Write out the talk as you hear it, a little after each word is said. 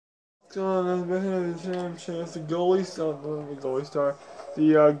So let's go ahead and chance the goalie star, the goalie star,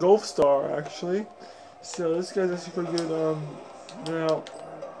 the golf star actually. So this guy's actually pretty good. Now,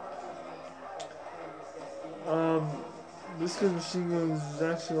 um, this guy's machine gun is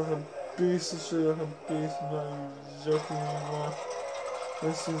actually like a beast. It's really like a beast. I'm not even joking anymore.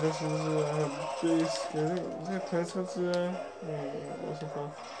 This is actually like a beast. Is that plants come to that? What's it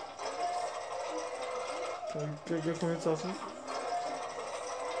called? Can I get points off him?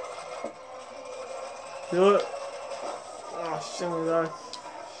 Kill it! Ah, shit, I died.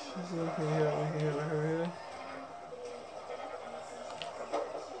 I can hear it, I can hear it, I can hear it.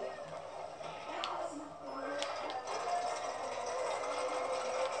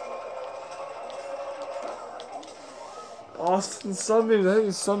 Austin Sunbeams, I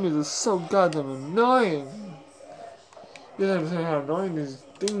think Sunbeams is so goddamn annoying. You don't understand how annoying these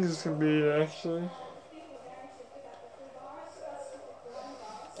things can be, actually.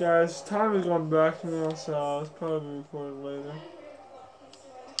 Guys, time is going back now, so I'll probably record later.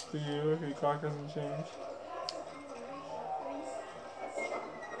 For you, if your clock hasn't changed.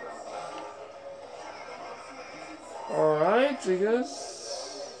 Alright, I guess.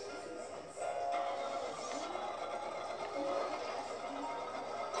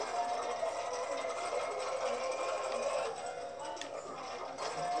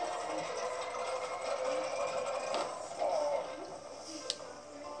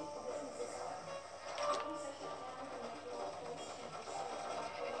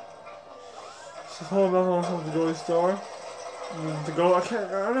 So hold on the goalie star. I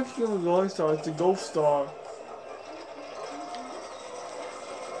don't think it's the goalie star, it's the golf star.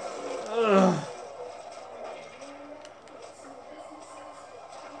 Ugh.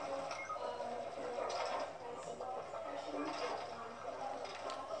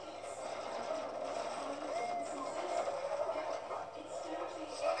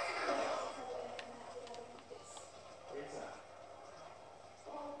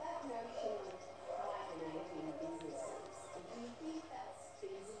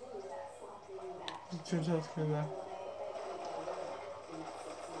 Change out to that.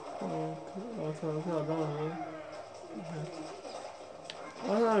 I'll down really. Okay.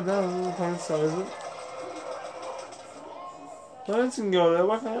 I'm not down the point size it. Plants can go there,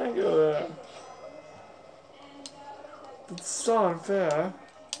 why can't I go there? It's so unfair.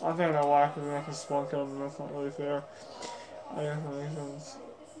 I think I know why, because I can spawn kill them, that's not really fair. I guess that makes sense.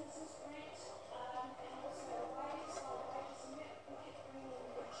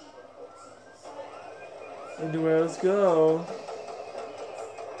 Anyway, let's go.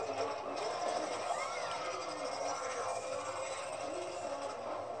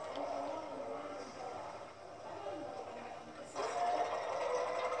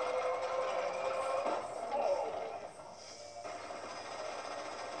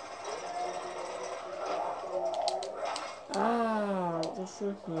 The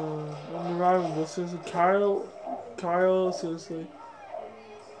frick, unrivalable, seriously, Kyle, seriously.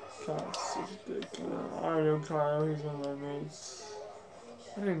 Kyle's such a dick, I don't know Kyle, he's one of my mates.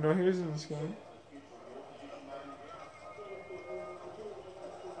 I didn't know he was in this game.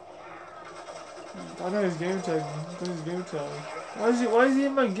 I know his game tag, Why is he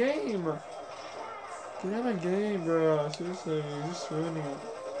in my game? Get out of my game, bro, seriously, you're just ruining it.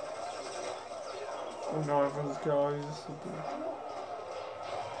 Oh no, I'm from this girl, he's just stupid.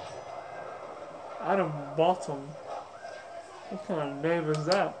 Adam Bottom. What kind of name is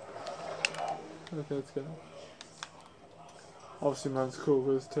that? Okay, let's go. Obviously, mine's cool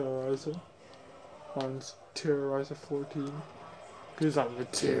because it's Terrorizer. Mine's Terrorizer 14. Because I'm the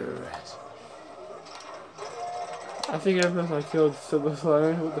terrorist. I think every person I killed said the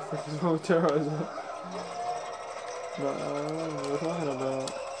fire. What the frick is wrong with Terrorizer? No, what we're talking about.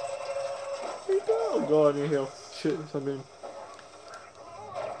 Where you go? Oh god, I need a heal. Shit, something.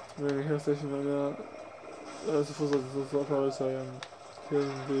 I'm in a heal station right now. That's the full probably say I'm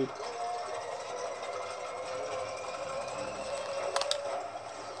healing indeed.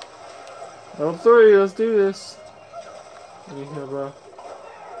 Level 3, let's do this. I need heal, bro.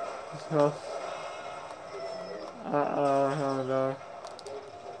 Just health. I'm gonna die.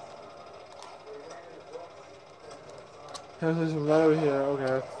 Heal station right over here.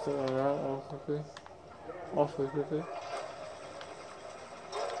 Okay, let's do that all quickly. Awfully quickly.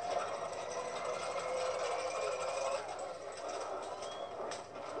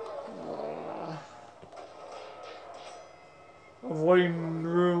 Avoiding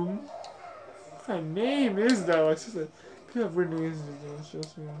room. What kind of name is that? Like, just people have weird names. It's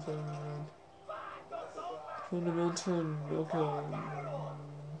just me inside the room. Fundamental. Okay.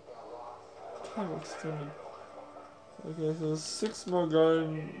 Time extended. Okay, so 6 more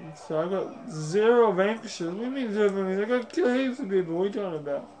guardians. So I got 0 vanquishes. What do you mean 0 vanquishes? I got kill heaps of people. What are you talking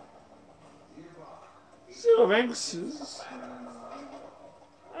about? 0 vanquishes?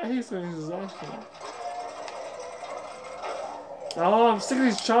 I hate vanquishes actually. Oh, I'm sick of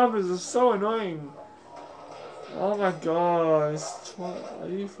these choppers. They're so annoying. Oh my god. Are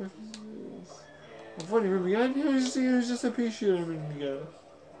you freaking serious? I'm funny, remember, he was just a pea shooter a minute ago.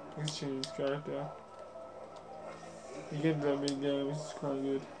 He's changed his character. You can do that mid game, which is kind of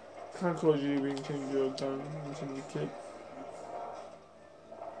good. Kind of cool you being change your gun and change your kit.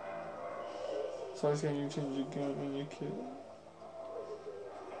 So I was saying you change your gun and your kit.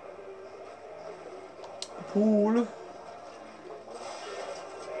 Pool.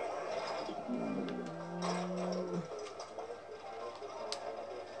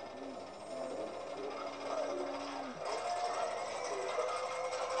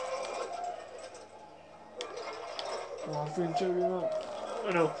 Oh, I'm freaking choking up.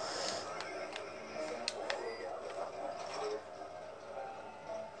 Oh no.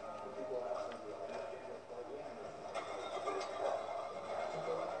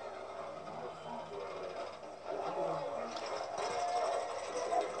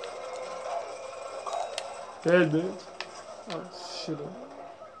 Dead, bitch. Oh, shit.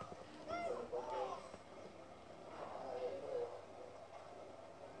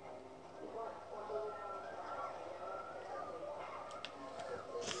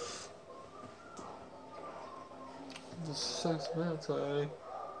 This sucks, man. It's like...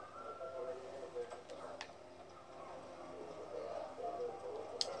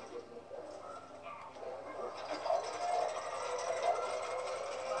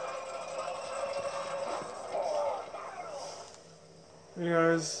 Hey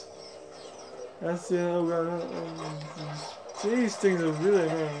guys, that's the end of these things are really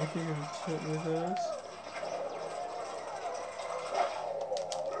annoying. I think I'm check with those.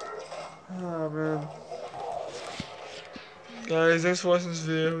 Oh man. Guys, thanks for watching this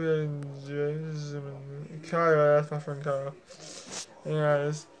video. We enjoyed this. Kyle, that's my friend Kyle. Hey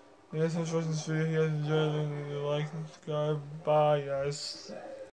guys, thanks for watching this video. If you guys enjoyed it, like, subscribe. Bye guys.